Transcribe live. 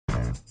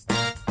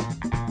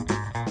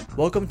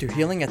Welcome to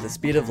Healing at the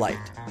Speed of Light.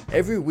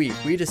 Every week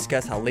we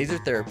discuss how laser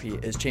therapy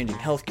is changing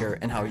healthcare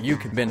and how you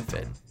can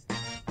benefit.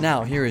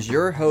 Now, here is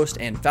your host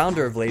and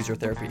founder of Laser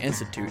Therapy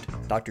Institute,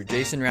 Dr.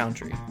 Jason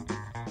Roundtree.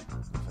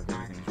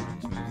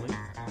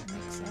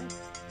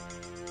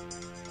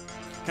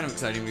 Kind of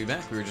exciting to be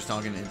back. We were just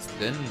talking, it's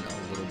been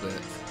a little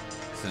bit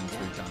since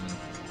we've done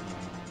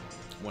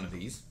one of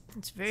these.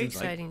 It's very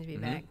exciting to be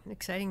back. An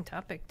exciting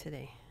topic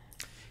today.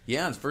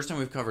 Yeah, it's the first time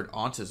we've covered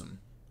autism.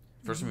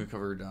 First time we've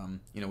covered,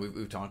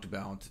 we've talked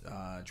about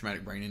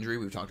traumatic brain injury.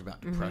 We've talked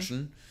about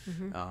depression.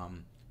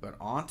 But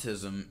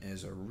autism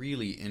is a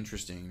really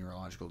interesting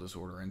neurological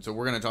disorder. And so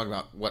we're going to talk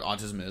about what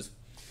autism is.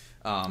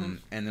 And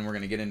then we're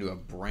going to get into a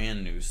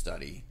brand new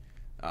study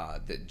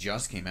that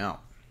just came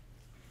out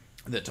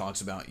that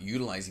talks about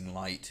utilizing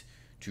light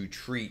to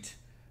treat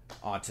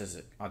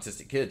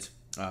autistic kids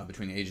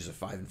between the ages of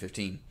 5 and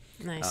 15.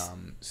 Nice.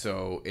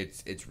 So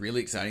it's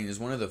really exciting. It's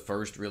one of the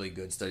first really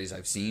good studies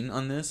I've seen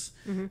on this.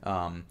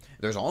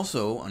 There's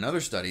also another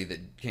study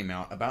that came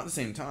out about the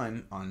same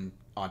time on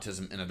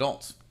autism in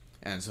adults.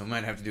 And so we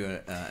might have to do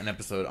an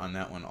episode on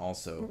that one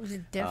also.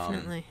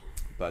 Definitely.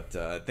 But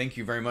thank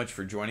you very much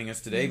for joining us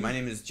today. My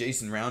name is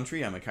Jason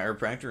Roundtree. I'm a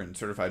chiropractor and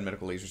certified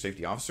medical laser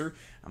safety officer.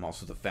 I'm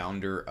also the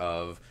founder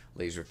of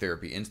Laser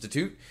Therapy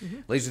Institute.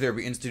 Laser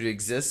Therapy Institute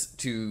exists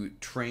to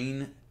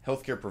train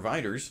healthcare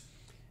providers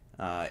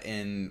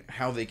in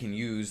how they can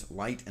use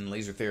light and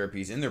laser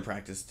therapies in their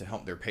practice to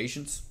help their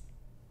patients.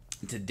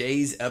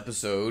 Today's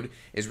episode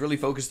is really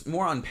focused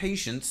more on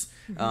patients.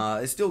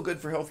 It's still good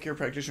for healthcare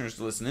practitioners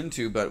to listen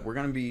into, but we're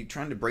going to be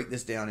trying to break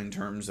this down in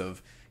terms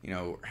of,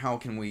 how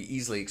can we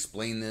easily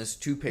explain this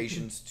to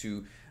patients,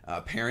 to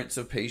parents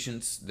of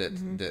patients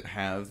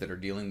that are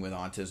dealing with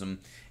autism,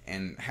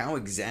 and how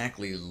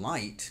exactly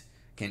light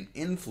can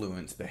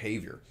influence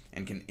behavior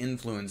and can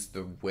influence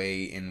the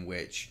way in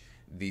which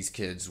these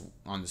kids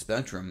on the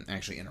spectrum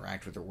actually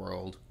interact with the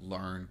world,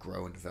 learn,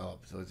 grow, and develop.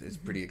 So it's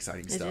pretty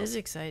exciting stuff. It is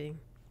exciting.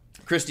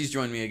 Christy's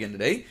joined me again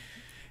today.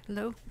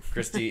 Hello.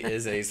 Christy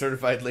is a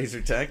certified laser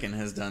tech and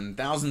has done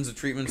thousands of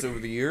treatments over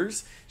the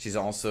years. She's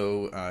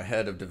also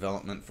head of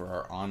development for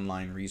our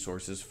online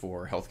resources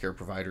for healthcare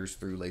providers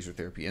through Laser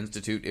Therapy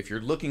Institute. If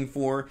you're looking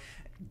for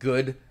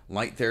good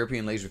light therapy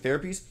and laser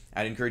therapies,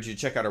 I'd encourage you to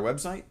check out our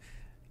website,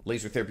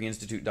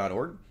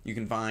 lasertherapyinstitute.org. You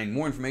can find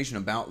more information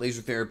about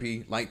laser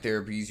therapy, light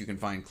therapies. You can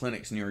find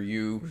clinics near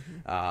you.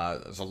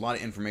 There's a lot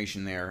of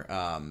information there.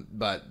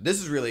 But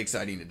this is really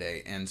exciting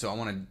today, and so I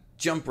want to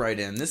jump right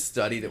in. This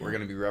study that we're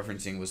going to be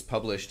referencing was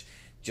published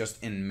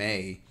just in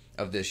May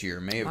of this year,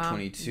 May of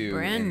 22.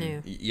 Brand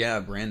new.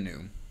 Yeah, brand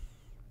new.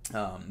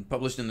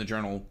 Published in the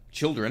journal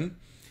Children.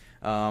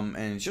 And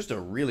it's just a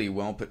really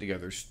well put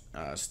together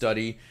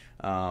study.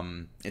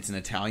 It's an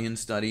Italian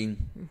study.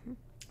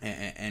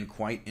 And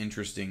quite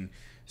interesting.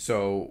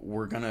 So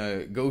we're going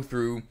to go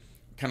through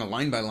kind of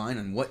line by line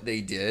on what they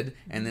did.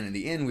 And then at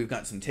the end, we've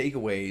got some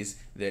takeaways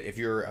that if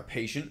you're a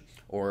patient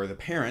or the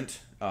parent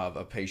of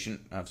a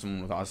patient, of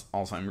someone with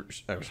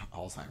Alzheimer's,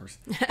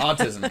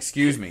 autism,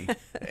 excuse me.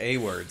 A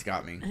words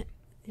got me.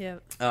 Yeah.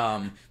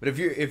 But if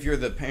you're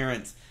the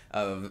parent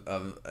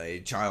of a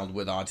child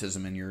with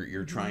autism and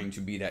you're trying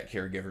to be that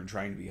caregiver and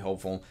trying to be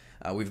helpful,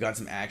 we've got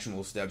some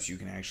actionable steps you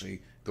can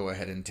actually go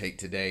ahead and take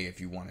today if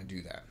you want to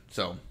do that.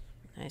 So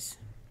nice.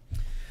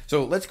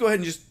 So let's go ahead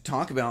and just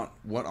talk about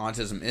what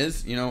autism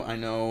is. I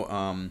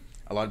know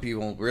a lot of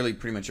people, really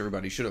pretty much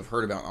everybody, should have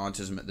heard about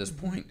autism at this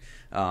point.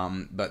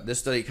 But this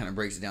study kind of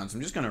breaks it down. So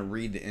I'm just going to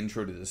read the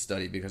intro to this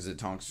study because it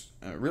talks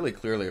really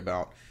clearly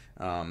about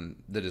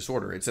the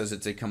disorder. It says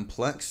it's a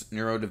complex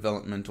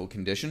neurodevelopmental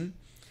condition,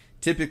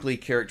 typically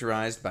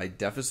characterized by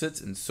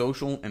deficits in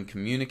social and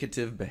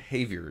communicative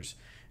behaviors,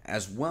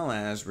 as well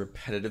as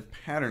repetitive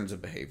patterns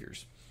of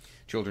behaviors.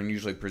 Children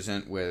usually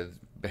present with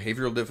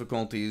behavioral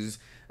difficulties,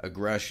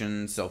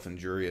 aggression,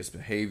 self-injurious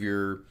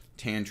behavior,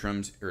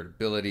 tantrums,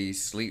 irritability,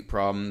 sleep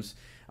problems.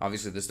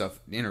 Obviously, this stuff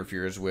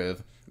interferes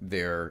with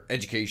their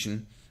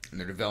education and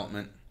their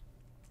development.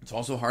 It's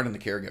also hard on the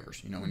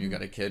caregivers. When you've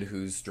got a kid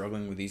who's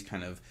struggling with these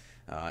kind of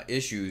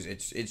issues,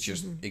 it's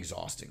just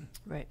exhausting.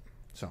 Right.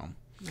 So,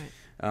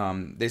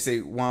 right. They say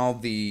while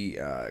the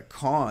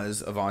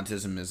cause of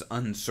autism is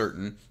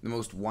uncertain, the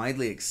most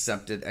widely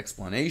accepted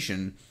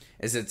explanation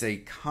is it's a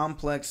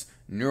complex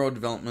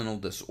neurodevelopmental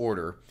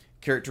disorder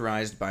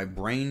characterized by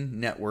brain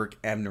network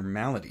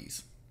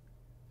abnormalities.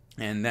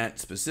 And that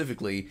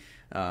specifically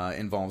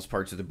involves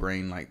parts of the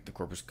brain like the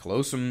corpus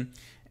callosum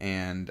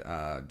and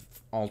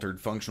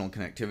altered functional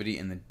connectivity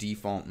in the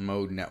default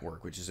mode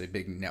network, which is a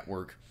big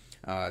network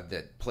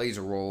that plays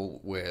a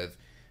role with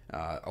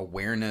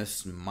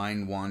awareness,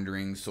 mind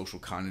wandering, social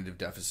cognitive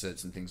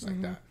deficits, and things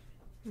like that.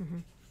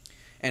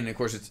 And of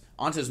course, it's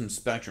autism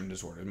spectrum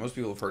disorder. Most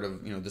people have heard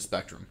of the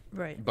spectrum,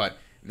 right? But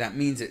that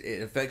means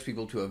it affects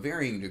people to a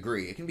varying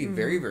degree. It can be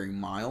very, very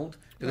mild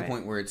to the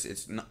point where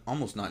it's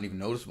almost not even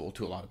noticeable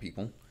to a lot of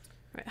people.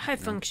 Right. High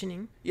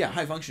functioning. Yeah,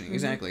 high functioning,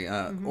 exactly.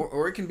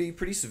 Or it can be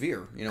pretty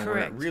severe. Where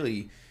it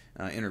really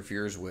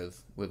interferes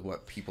with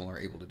what people are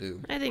able to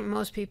do. I think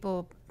most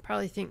people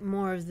probably think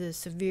more of the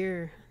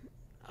severe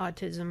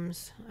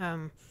autisms,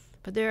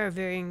 but there are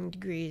varying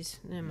degrees.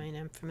 I mean,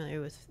 I'm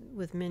familiar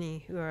with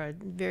many who are at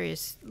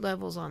various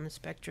levels on the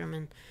spectrum,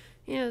 and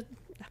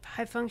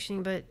high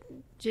functioning. But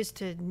just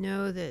to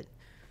know that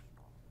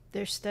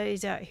there's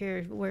studies out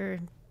here where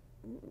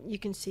you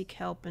can seek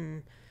help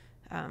and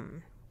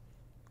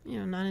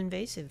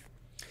non-invasive.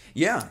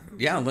 Yeah.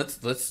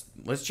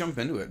 Let's jump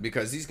into it,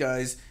 because these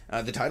guys,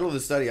 the title of the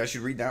study, I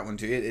should read that one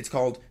to you. It's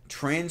called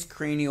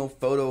Transcranial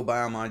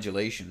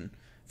Photobiomodulation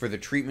for the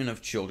Treatment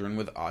of Children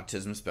with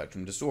Autism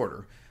Spectrum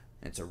Disorder.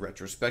 It's a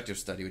retrospective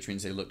study, which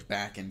means they looked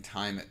back in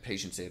time at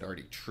patients they had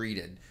already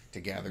treated to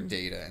gather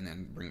data and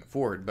then bring it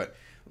forward. But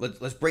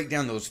let's break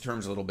down those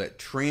terms a little bit.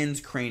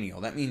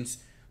 Transcranial, that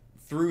means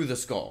through the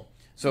skull.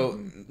 So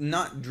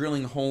not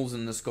drilling holes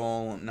in the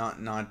skull, not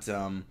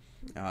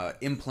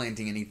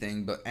implanting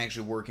anything, but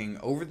actually working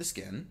over the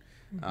skin,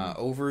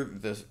 over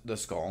the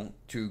skull,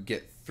 to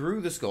get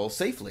through the skull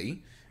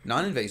safely,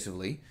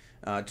 non-invasively,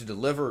 to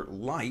deliver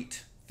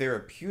light,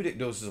 therapeutic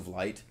doses of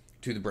light,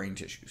 to the brain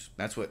tissues.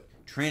 That's what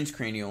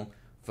transcranial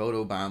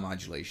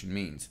photobiomodulation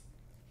means.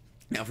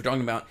 Now, if we're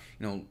talking about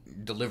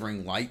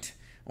delivering light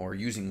or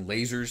using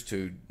lasers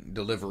to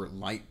deliver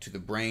light to the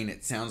brain,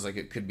 it sounds like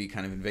it could be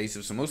kind of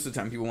invasive. So most of the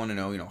time people want to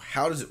know,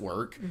 how does it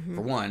work,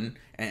 for one,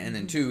 and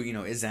then two,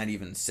 is that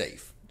even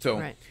safe?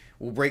 So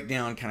we'll break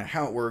down kind of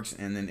how it works,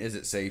 and then is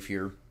it safe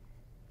here.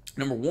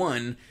 Number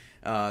one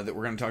that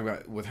we're going to talk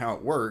about with how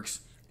it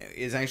works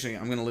is actually,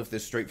 I'm going to lift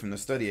this straight from the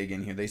study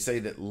again here. They say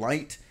that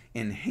light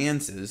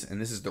enhances,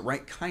 and this is the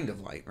right kind of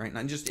light, right?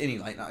 Not just any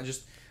light, not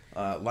just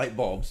light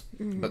bulbs,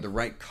 but the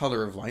right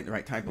color of light, the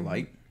right type of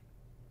light,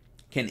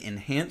 can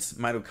enhance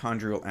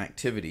mitochondrial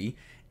activity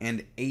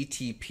and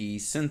ATP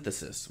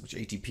synthesis, which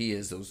ATP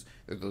is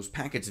those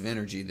packets of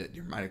energy that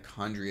your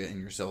mitochondria in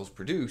your cells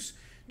produce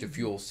to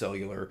fuel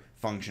cellular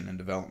function and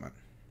development.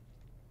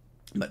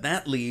 But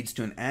that leads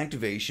to an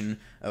activation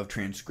of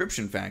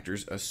transcription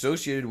factors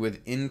associated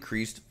with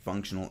increased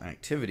functional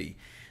activity.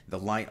 The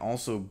light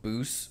also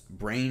boosts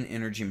brain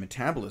energy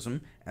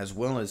metabolism as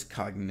well as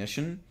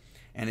cognition,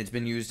 and it's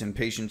been used in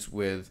patients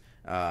with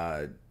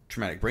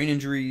traumatic brain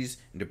injuries,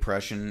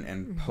 depression,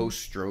 and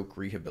post-stroke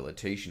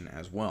rehabilitation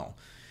as well.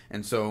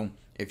 And so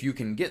if you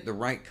can get the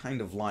right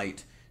kind of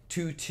light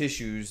to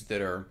tissues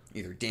that are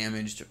either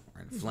damaged or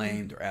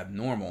inflamed or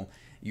abnormal,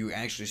 you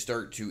actually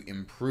start to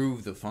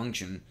improve the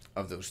function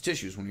of those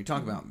tissues. When you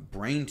talk about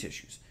brain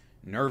tissues,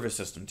 nervous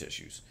system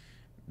tissues,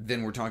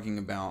 then we're talking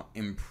about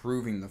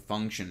improving the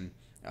function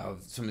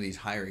of some of these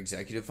higher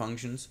executive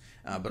functions,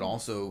 but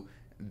also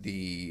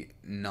the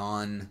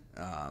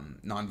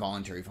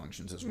non-voluntary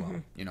functions as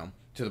well,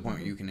 to the point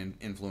where you can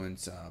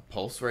influence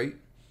pulse rate,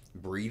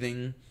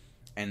 breathing,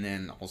 and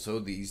then also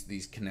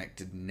these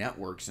connected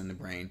networks in the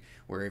brain,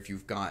 where if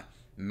you've got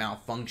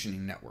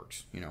malfunctioning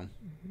networks,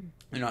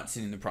 they're not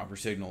sending the proper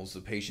signals,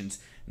 the patient's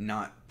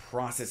not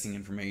processing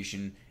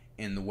information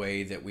in the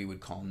way that we would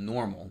call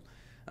normal,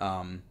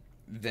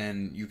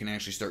 then you can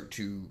actually start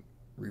to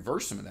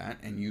reverse some of that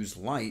and use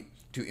light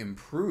to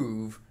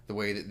improve the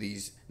way that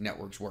these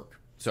networks work.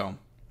 So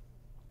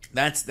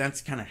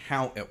that's kind of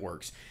how it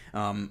works.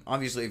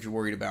 Obviously, if you're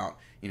worried about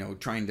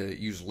trying to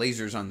use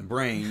lasers on the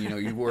brain,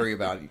 you worry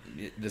about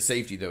the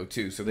safety though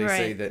too. So they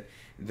say that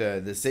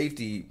the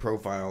safety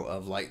profile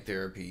of light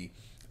therapy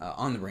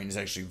on the brain is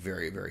actually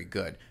very, very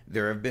good.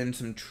 There have been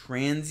some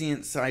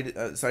transient side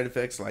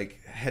effects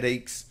like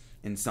headaches,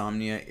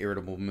 insomnia,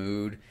 irritable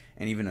mood,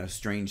 and even a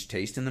strange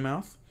taste in the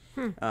mouth.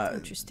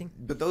 Interesting.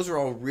 But those are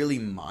all really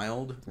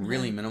mild,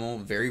 really minimal,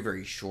 very,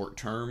 very short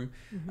term.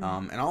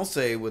 And I'll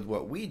say with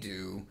what we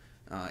do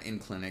in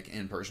clinic,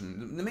 in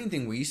person, the main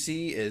thing we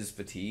see is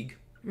fatigue.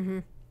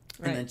 And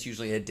that's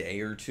usually a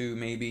day or two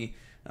maybe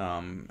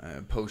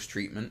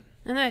post-treatment.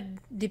 And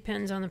that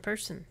depends on the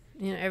person.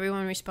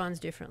 Everyone responds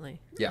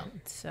differently. Yeah.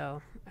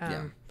 So,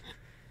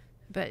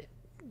 but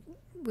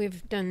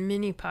we've done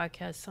many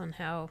podcasts on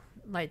how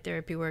light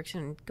therapy works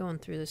and going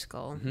through the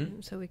skull,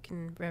 so we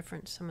can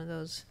reference some of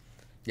those.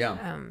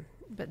 Yeah.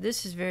 But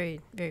this is very,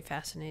 very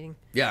fascinating.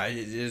 Yeah, it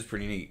is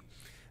pretty neat.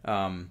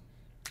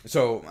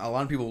 So a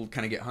lot of people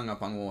kind of get hung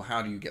up on, well,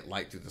 how do you get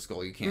light through the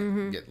skull? You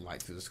can't get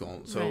light through the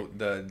skull. So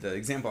the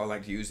example I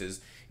like to use is,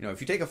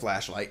 if you take a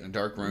flashlight in a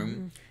dark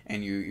room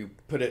and you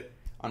put it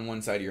on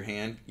one side of your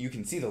hand, you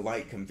can see the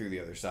light come through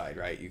the other side,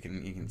 right? You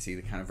can see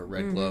the kind of a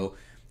red glow.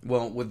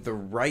 Well, with the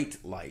right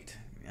light,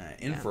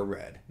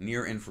 infrared,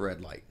 near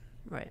infrared light.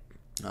 Right.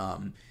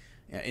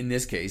 In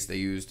this case, they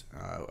used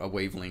a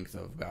wavelength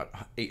of about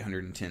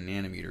 810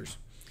 nanometers,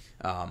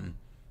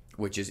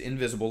 which is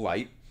invisible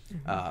light,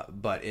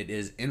 but it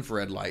is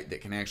infrared light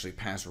that can actually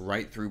pass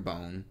right through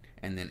bone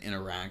and then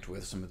interact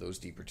with some of those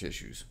deeper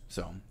tissues.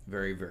 So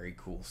very, very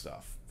cool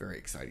stuff. Very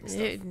exciting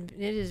stuff. It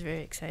is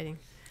very exciting.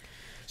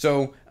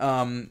 So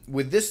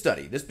with this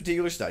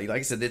particular study, like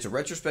I said, it's a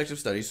retrospective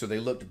study, so they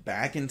looked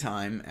back in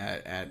time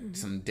at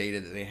some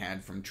data that they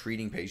had from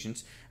treating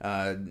patients.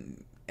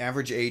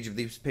 Average age of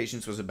these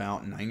patients was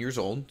about 9 years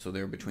old, so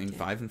they were between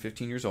 5 and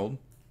 15 years old.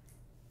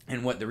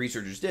 And what the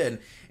researchers did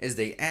is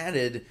they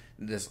added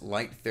this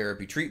light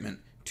therapy treatment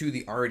to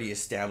the already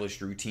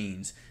established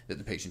routines that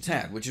the patients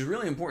had, which is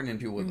really important in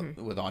people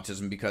with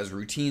autism because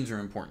routines are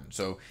important.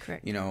 So,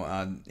 Correct.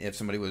 if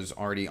somebody was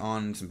already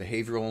on some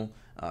behavioral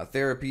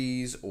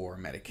therapies or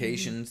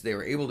medications, they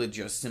were able to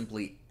just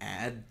simply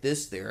add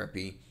this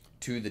therapy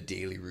to the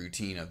daily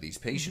routine of these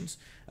patients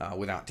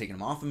without taking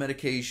them off of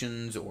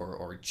medications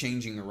or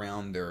changing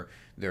around their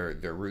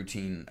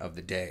routine of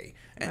the day.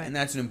 And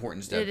that's an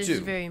important step, too. It is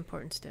a very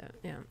important step,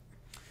 yeah.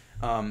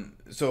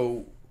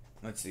 So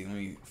let's see. Let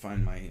me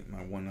find my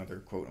one other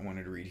quote I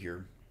wanted to read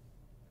here.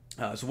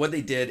 So what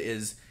they did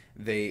is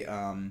they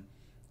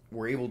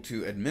were able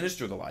to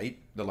administer the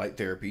light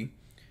therapy,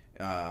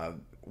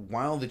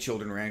 while the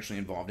children were actually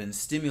involved in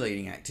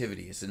stimulating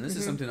activities. And this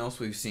is something else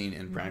we've seen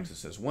in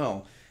practice as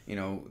well.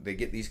 They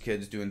get these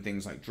kids doing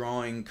things like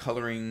drawing,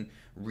 coloring,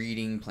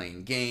 reading,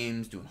 playing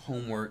games, doing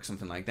homework,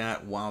 something like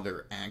that, while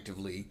they're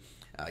actively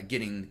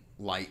getting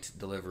light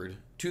delivered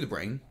to the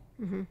brain.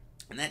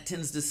 And that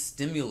tends to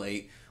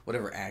stimulate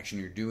whatever action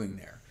you're doing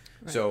there.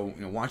 Right. So,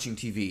 watching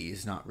TV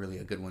is not really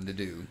a good one to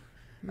do.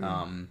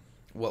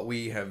 What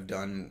we have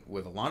done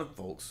with a lot of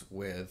folks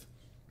with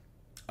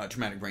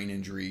traumatic brain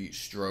injury,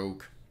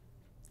 stroke,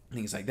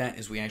 things like that,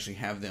 is we actually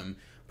have them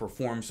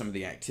perform some of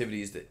the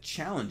activities that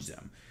challenge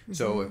them.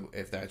 So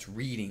if that's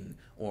reading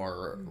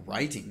or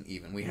writing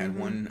even. We had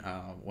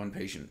one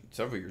patient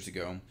several years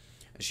ago.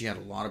 She had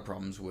a lot of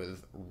problems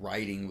with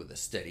writing with a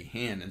steady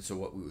hand, and so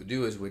what we would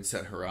do is we'd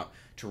set her up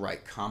to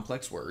write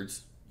complex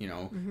words,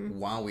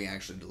 while we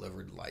actually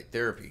delivered light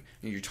therapy.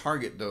 And you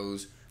target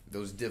those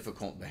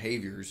difficult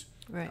behaviors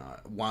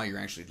while you're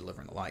actually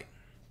delivering the light.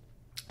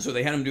 So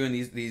they had them doing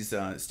these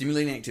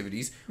stimulating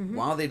activities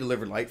while they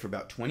delivered light for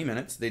about 20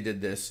 minutes. They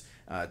did this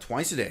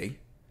twice a day,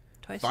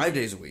 5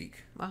 days a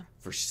week,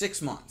 for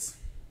 6 months.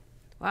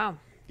 Wow.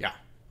 Yeah.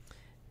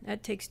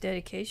 That takes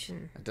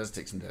dedication. It does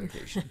take some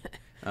dedication.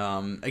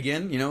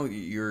 Again,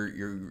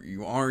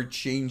 you are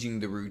changing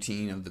the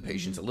routine of the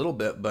patients a little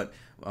bit, but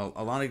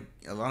a lot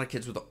of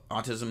kids with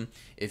autism,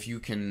 if you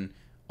can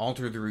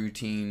alter the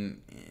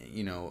routine,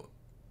 in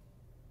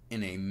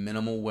a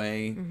minimal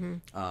way,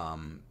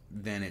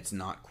 then it's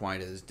not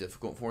quite as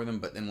difficult for them.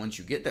 But then once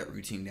you get that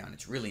routine down,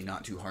 it's really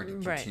not too hard to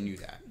continue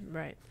that.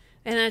 Right.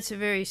 And that's a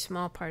very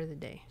small part of the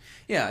day.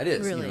 Yeah, it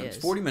is. It really it's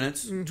is. 40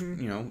 minutes,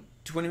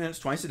 20 minutes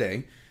twice a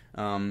day.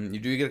 You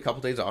do get a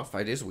couple days off,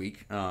 5 days a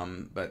week.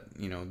 But,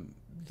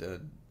 the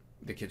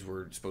kids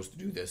were supposed to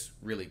do this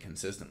really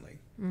consistently.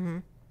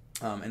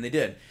 And they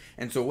did.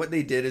 And so what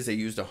they did is they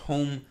used a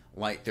home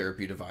light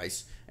therapy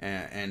device,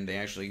 and they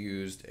actually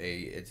used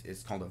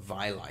it's called a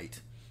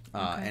Vielight.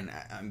 And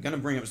I'm going to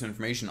bring up some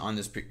information on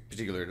this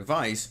particular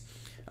device.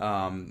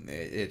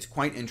 It's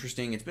quite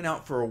interesting. It's been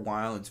out for a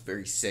while. It's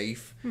very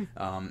safe,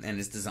 and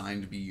it's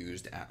designed to be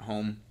used at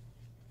home.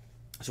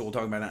 So we'll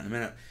talk about that in a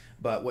minute.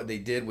 But what they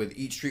did with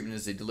each treatment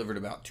is they delivered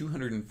about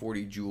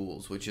 240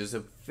 joules, which is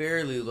a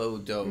fairly low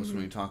dose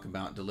when we talk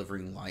about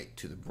delivering light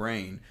to the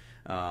brain.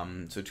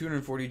 So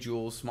 240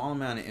 joules, small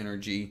amount of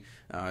energy,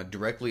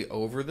 directly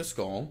over the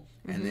skull,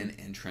 and then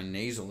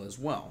intranasal as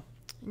well.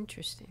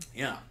 Interesting.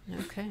 Yeah.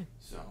 Okay.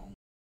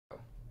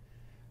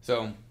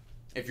 So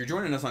if you're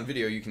joining us on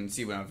video, you can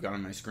see what I've got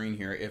on my screen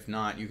here. If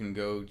not, you can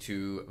go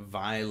to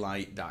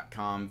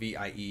vielight.com,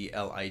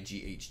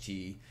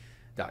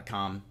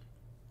 VIELIGHT.com.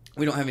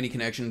 We don't have any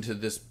connection to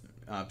this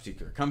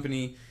particular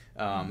company.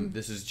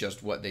 This is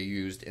just what they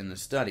used in the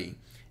study.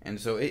 And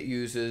so it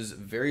uses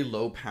very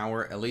low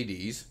power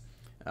LEDs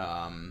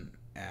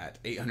at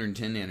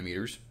 810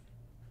 nanometers,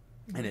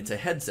 and it's a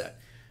headset.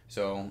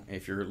 So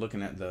if you're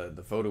looking at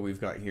the photo we've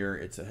got here,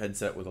 it's a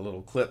headset with a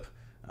little clip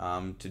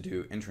to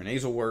do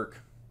intranasal work,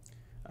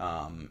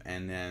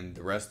 and then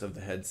the rest of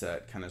the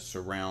headset kind of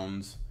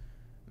surrounds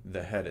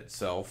the head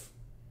itself.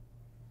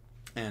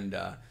 And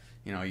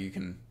you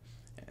can,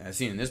 as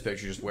seen in this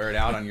picture, just wear it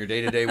out on your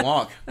day-to-day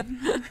walk.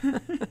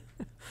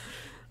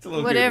 It's a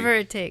little whatever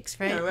goofy. It takes,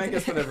 right? Yeah, I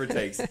guess whatever it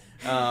takes.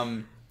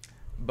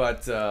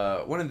 But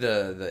one of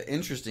the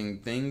interesting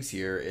things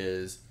here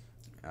is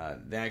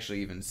they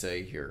actually even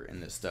say here in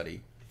this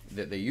study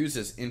that they use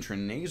this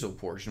intranasal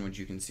portion, which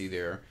you can see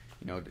there.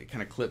 It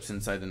kind of clips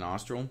inside the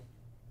nostril.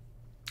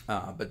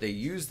 But they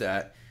use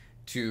that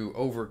to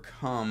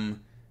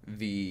overcome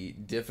the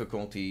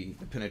difficulty,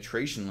 the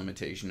penetration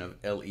limitation of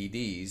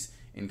LEDs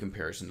in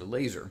comparison to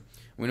laser.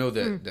 We know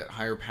that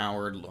higher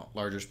powered,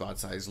 larger spot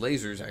size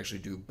lasers actually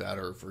do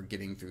better for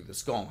getting through the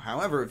skull.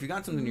 However, if you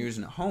got something you're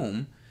using at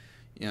home,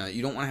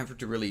 you don't want to have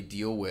to really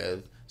deal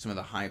with some of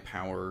the high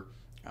power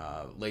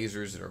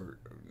lasers that are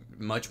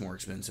much more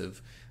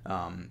expensive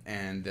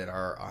and that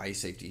are eye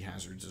safety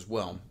hazards as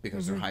well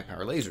because they're high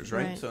power lasers,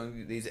 right? So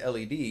these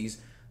LEDs,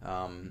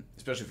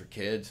 especially for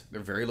kids,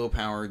 they're very low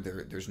powered.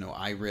 There's no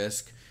eye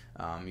risk.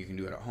 You can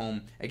do it at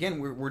home. Again,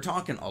 we're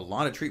talking a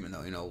lot of treatment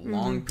though.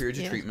 Long periods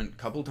of treatment,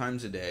 couple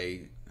times a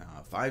day,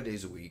 5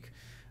 days a week,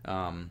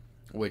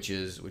 which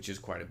is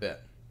quite a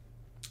bit.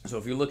 So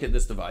if you look at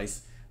this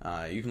device,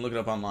 you can look it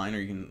up online, or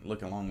you can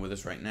look along with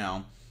us right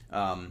now.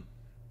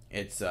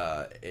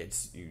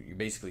 You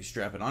basically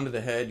strap it onto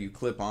the head. You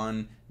clip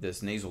on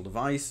this nasal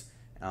device,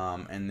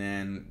 And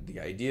then the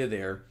idea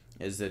there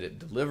is that it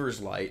delivers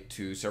light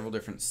to several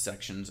different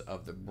sections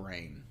of the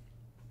brain.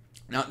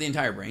 Not the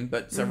entire brain,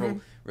 but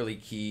several really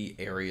key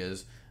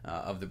areas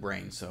of the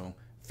brain. So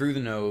through the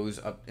nose,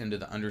 up into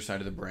the underside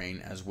of the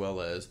brain, as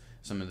well as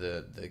some of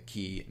the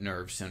key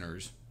nerve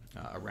centers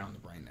around the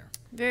brain there.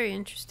 Very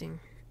interesting.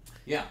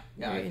 Yeah.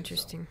 Very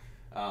interesting.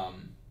 So.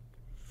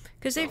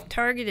 Because they've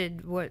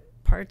targeted what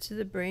parts of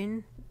the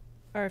brain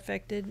are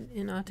affected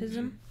in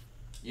autism.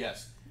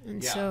 Yes.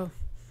 And so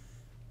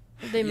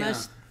they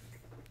must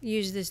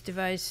use this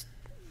device,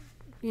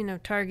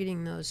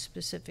 targeting those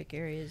specific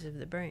areas of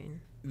the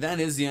brain. That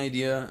is the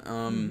idea.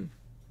 And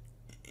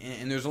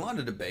there's a lot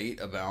of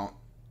debate about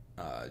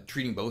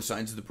treating both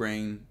sides of the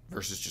brain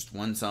versus just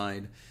one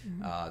side.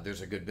 There's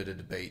a good bit of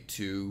debate,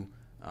 too,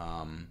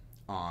 on,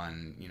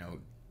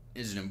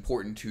 is it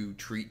important to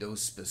treat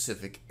those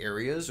specific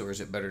areas, or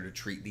is it better to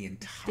treat the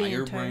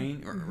entire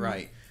brain?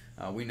 Right.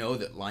 We know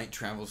that light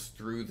travels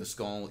through the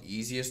skull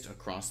easiest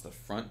across the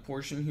front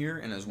portion here,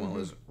 and as well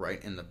as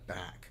right in the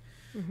back.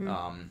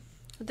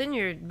 But then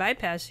you're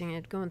bypassing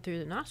it going through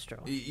the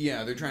nostril.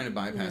 Yeah, they're trying to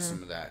bypass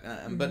some of that.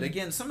 But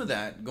again, some of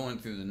that going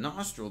through the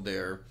nostril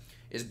there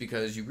is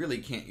because you really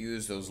can't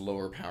use those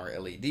lower power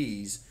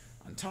LEDs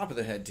on top of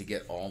the head to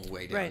get all the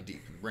way down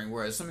deep in the brain.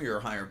 Whereas some of your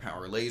higher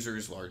power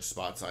lasers, large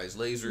spot size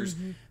lasers,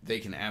 they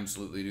can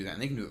absolutely do that.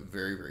 And they can do it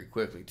very, very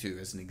quickly too.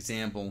 As an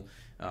example,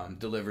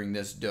 delivering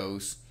this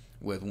dose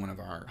with one of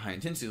our high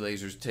intensity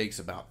lasers takes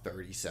about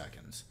 30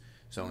 seconds.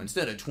 So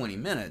instead of 20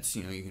 minutes,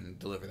 you can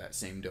deliver that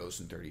same dose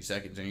in 30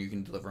 seconds, and you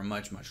can deliver a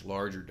much, much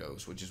larger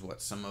dose, which is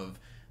what some of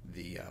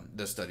the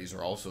studies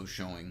are also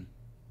showing,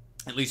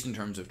 at least in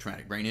terms of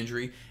traumatic brain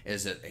injury,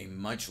 is that a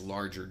much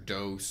larger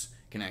dose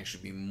can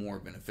actually be more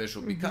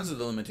beneficial because of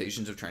the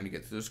limitations of trying to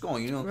get through the skull.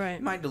 You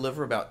might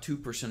deliver about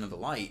 2% of the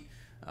light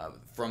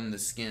from the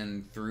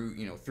skin through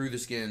the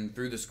skin,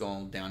 through the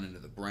skull, down into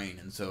the brain,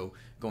 and so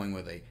going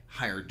with a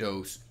higher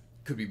dose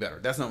could be better.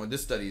 That's not what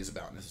this study is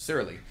about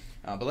necessarily.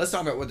 But let's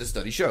talk about what this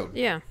study showed.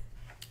 Yeah.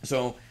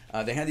 So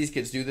they had these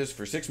kids do this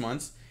for 6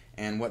 months,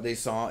 and what they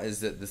saw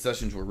is that the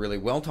sessions were really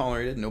well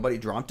tolerated. Nobody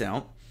dropped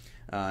out.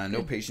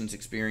 No patients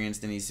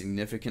experienced any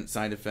significant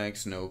side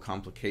effects, no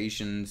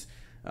complications.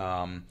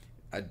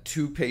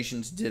 2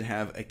 patients did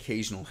have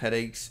occasional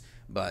headaches,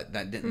 but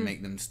that didn't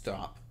make them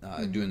stop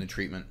doing the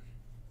treatment.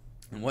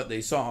 And what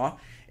they saw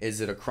is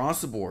that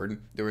across the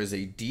board, there was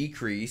a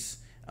decrease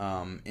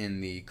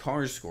in the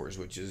CARS scores,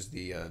 which is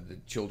the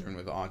children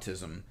with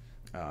autism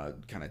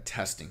kind of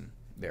testing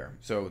there.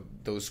 So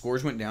those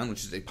scores went down,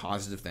 which is a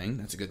positive thing.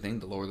 That's a good thing.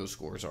 The lower those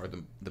scores are,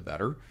 the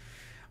better.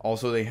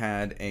 Also, they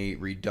had a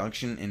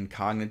reduction in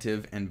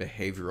cognitive and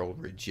behavioral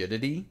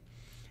rigidity,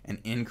 an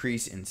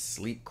increase in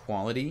sleep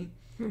quality,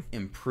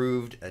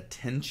 improved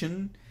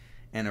attention,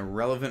 and a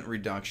relevant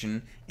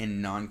reduction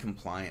in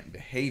non-compliant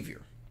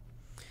behavior.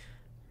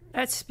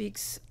 That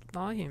speaks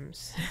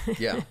volumes.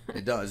 Yeah,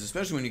 it does,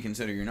 especially when you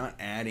consider you're not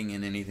adding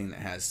in anything that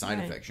has side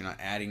effects. You're not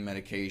adding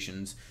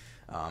medications.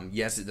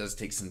 Yes, it does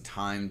take some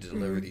time to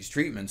deliver these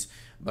treatments,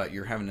 but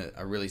you're having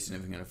a really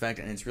significant effect,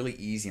 and it's really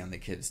easy on the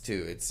kids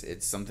too.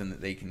 It's something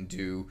that they can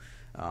do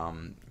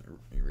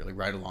really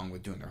right along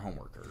with doing their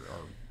homework or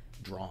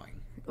drawing.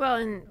 Well,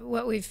 and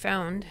what we've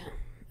found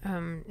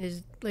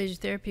is laser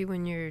therapy,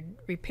 when you're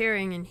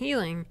repairing and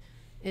healing,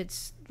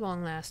 it's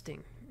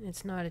long-lasting.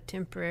 It's not a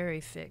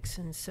temporary fix,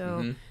 and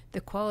so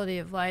the quality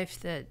of life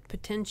that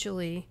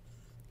potentially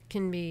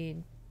can be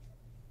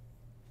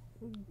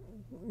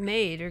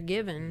made or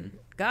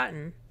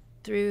gotten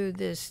through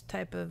this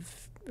type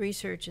of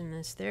research and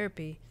this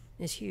therapy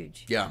is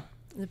huge. Yeah.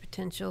 The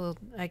potential,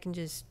 I can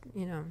just,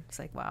 it's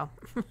like, wow.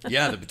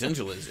 Yeah, the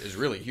potential is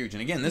really huge.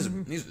 And again, these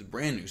are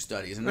brand new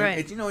studies. And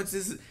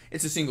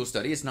it's a single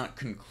study. It's not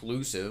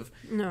conclusive.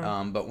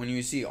 No. But when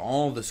you see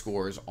all the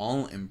scores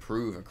all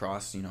improve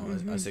across, a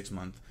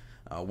 6-month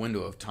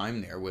window of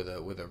time there with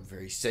a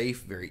very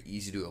safe, very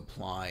easy to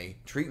apply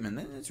treatment,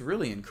 then it's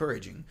really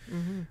encouraging.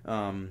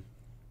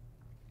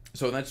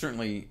 So that's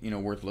certainly,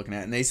 worth looking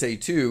at. And they say,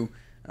 too,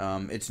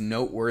 it's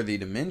noteworthy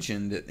to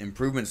mention that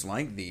improvements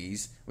like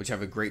these, which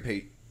have a great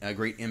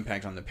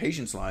impact on the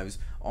patient's lives,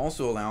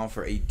 also allow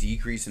for a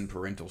decrease in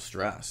parental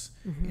stress.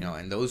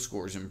 And those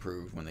scores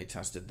improved when they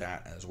tested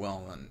that as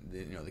well. And,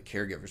 the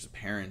caregivers, the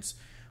parents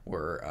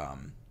were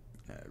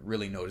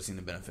really noticing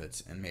the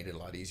benefits and made it a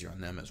lot easier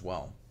on them as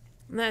well.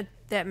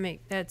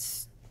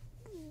 That's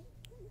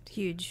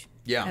huge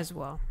as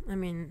well. I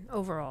mean,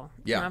 overall.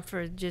 Yeah. Not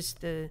for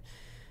just the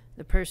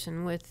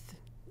person with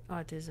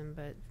autism,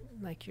 but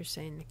like you're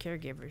saying, the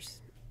caregivers.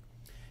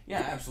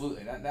 Yeah,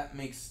 absolutely. That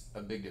makes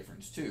a big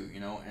difference too,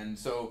 And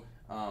so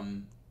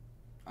I'm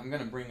going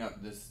to bring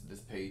up this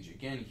page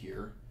again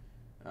here.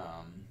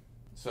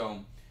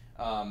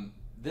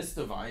 This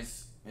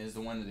device is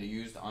the one that they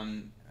used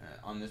on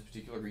this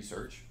particular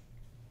research.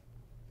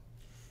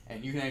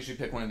 And you can actually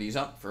pick one of these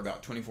up for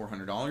about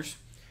 $2,400.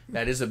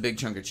 That is a big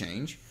chunk of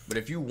change. But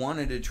if you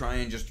wanted to try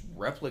and just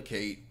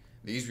replicate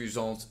these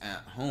results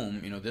at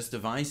home, this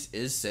device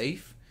is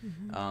safe.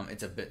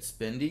 It's a bit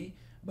spendy,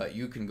 but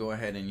you can go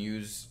ahead and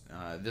use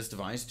this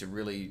device to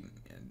really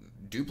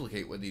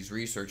duplicate what these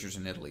researchers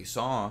in Italy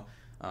saw,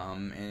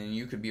 and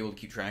you could be able to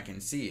keep track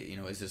and see it.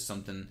 Is this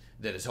something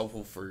that is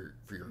helpful for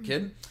your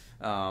kid?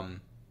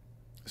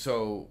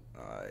 So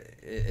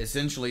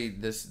essentially,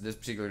 this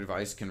particular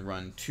device can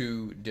run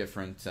two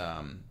different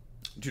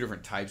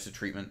types of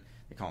treatment.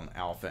 They call them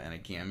alpha and a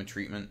gamma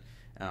treatment,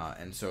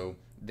 and so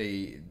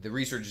the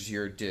researchers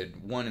here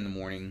did one in the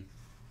morning,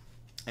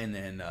 and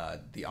then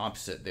the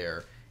opposite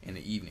there in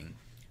the evening.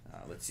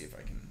 Let's see if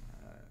I can.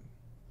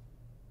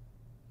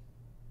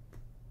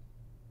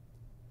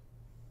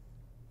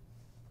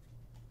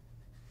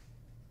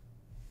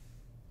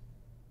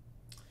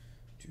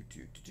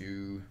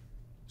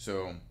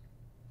 So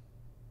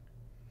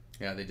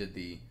yeah, they did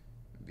the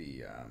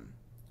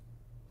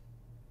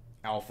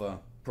alpha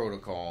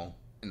protocol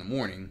in the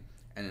morning,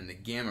 and then the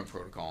gamma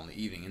protocol in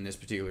the evening. And this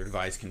particular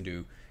device can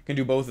do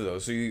both of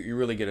those. So you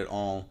really get it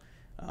all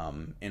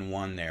in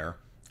one there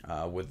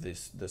with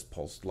this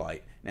pulsed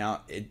light.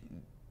 Now,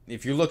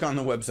 if you look on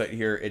the website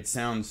here, it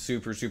sounds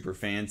super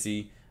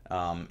fancy.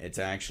 It's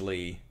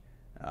actually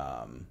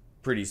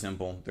pretty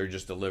simple. They're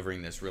just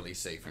delivering this really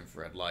safe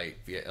infrared light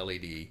via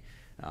LED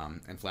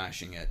and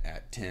flashing it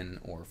at 10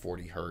 or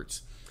 40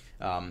 hertz.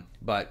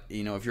 But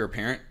if you're a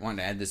parent wanting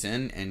to add this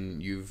in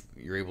and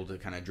you're able to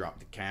kind of drop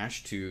the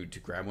cash to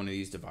grab one of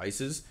these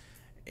devices,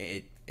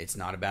 it's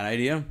not a bad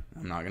idea.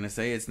 I'm not going to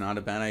say it's not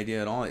a bad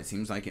idea at all. It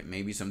seems like it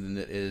may be something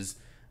that is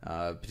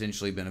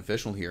potentially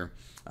beneficial here.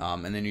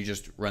 And then you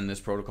just run this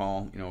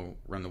protocol,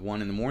 run the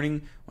one in the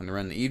morning, one to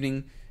run in the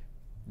evening,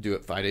 do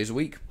it 5 days a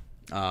week.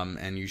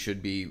 And you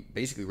should be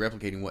basically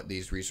replicating what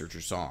these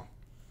researchers saw.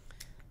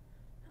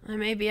 I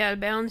may be out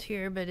of bounds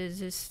here, but is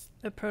this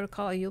a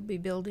protocol you'll be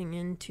building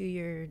into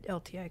your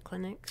LTI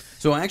clinics?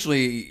 So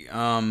actually,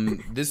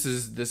 this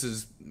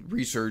is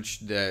research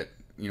that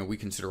we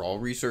consider all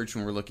research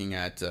when we're looking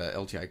at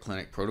LTI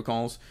clinic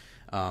protocols.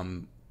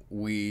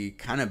 We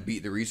kind of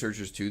beat the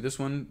researchers to this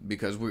one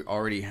because we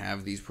already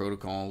have these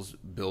protocols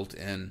built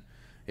in,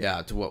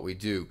 to what we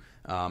do.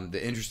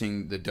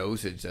 The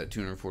dosage at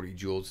 240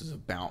 joules is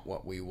about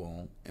what we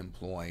will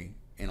employ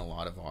in a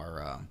lot of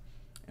our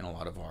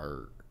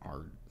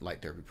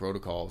light therapy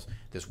protocols.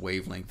 This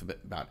wavelength of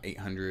about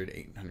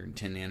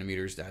 810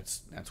 nanometers,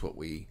 that's what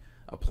we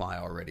apply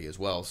already as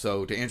well.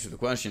 So to answer the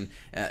question,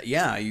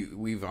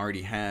 we've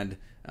already had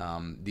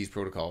these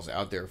protocols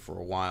out there for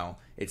a while.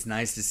 It's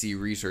nice to see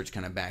research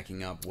kind of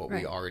backing up what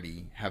we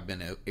already have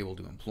been able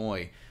to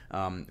employ.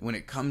 When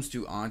it comes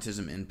to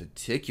autism in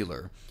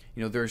particular,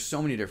 there are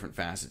so many different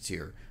facets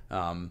here.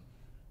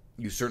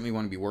 You certainly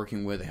want to be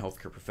working with a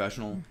healthcare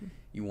professional. Mm-hmm.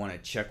 You want to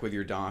check with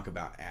your doc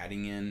about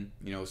adding in,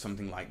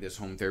 something like this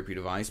home therapy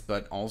device.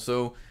 But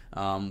also,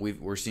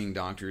 we're seeing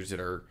doctors that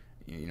are,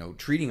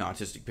 treating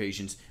autistic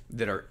patients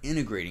that are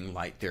integrating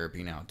light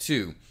therapy now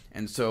too.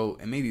 And so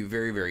it may be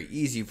very, very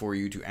easy for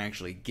you to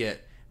actually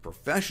get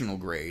professional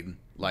grade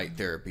light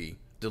therapy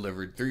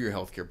delivered through your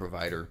healthcare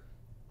provider.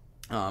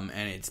 And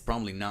it's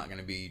probably not going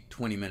to be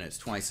 20 minutes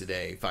twice a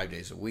day, 5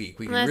 days a week.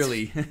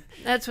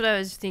 That's what I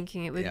was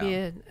thinking. It would be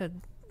a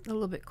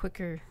little bit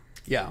quicker.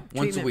 Yeah,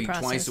 once a week,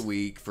 twice a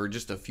week for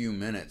just a few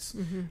minutes,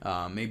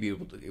 maybe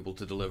able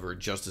to deliver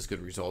just as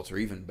good results or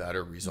even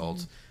better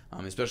results,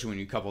 especially when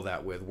you couple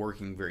that with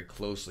working very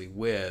closely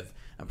with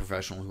a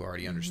professional who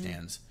already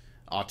understands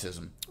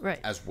autism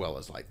as well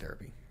as light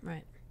therapy.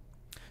 Right.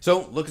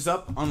 So look us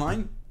up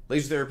online,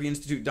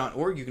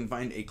 lasertherapyinstitute.org. You can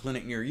find a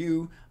clinic near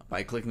you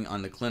by clicking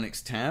on the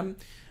clinics tab.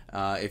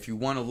 If you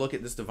want to look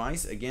at this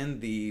device, again,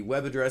 the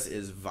web address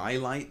is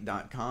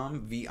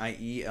vielight.com,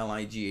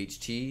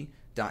 VIELIGHT.com.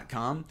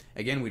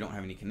 Again, we don't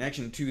have any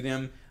connection to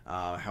them.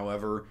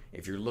 However,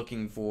 if you're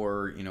looking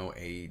for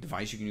a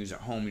device you can use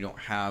at home, you don't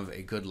have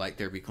a good light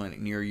therapy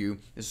clinic near you,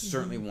 this is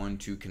certainly one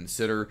to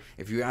consider.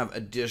 If you have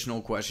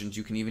additional questions,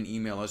 you can even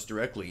email us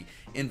directly,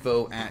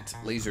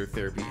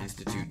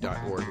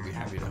 info@lasertherapyinstitute.org. We'll be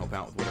happy to help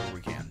out with whatever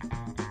we can.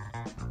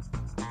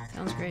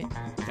 Sounds great.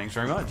 Thanks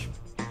very much.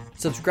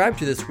 Subscribe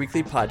to this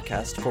weekly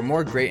podcast for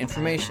more great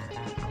information.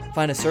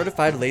 Find a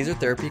certified laser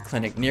therapy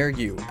clinic near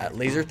you at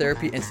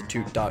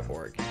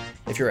lasertherapyinstitute.org.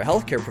 If you're a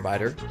healthcare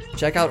provider,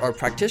 check out our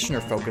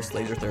practitioner-focused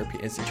Laser Therapy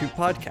Institute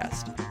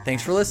podcast.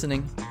 Thanks for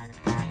listening.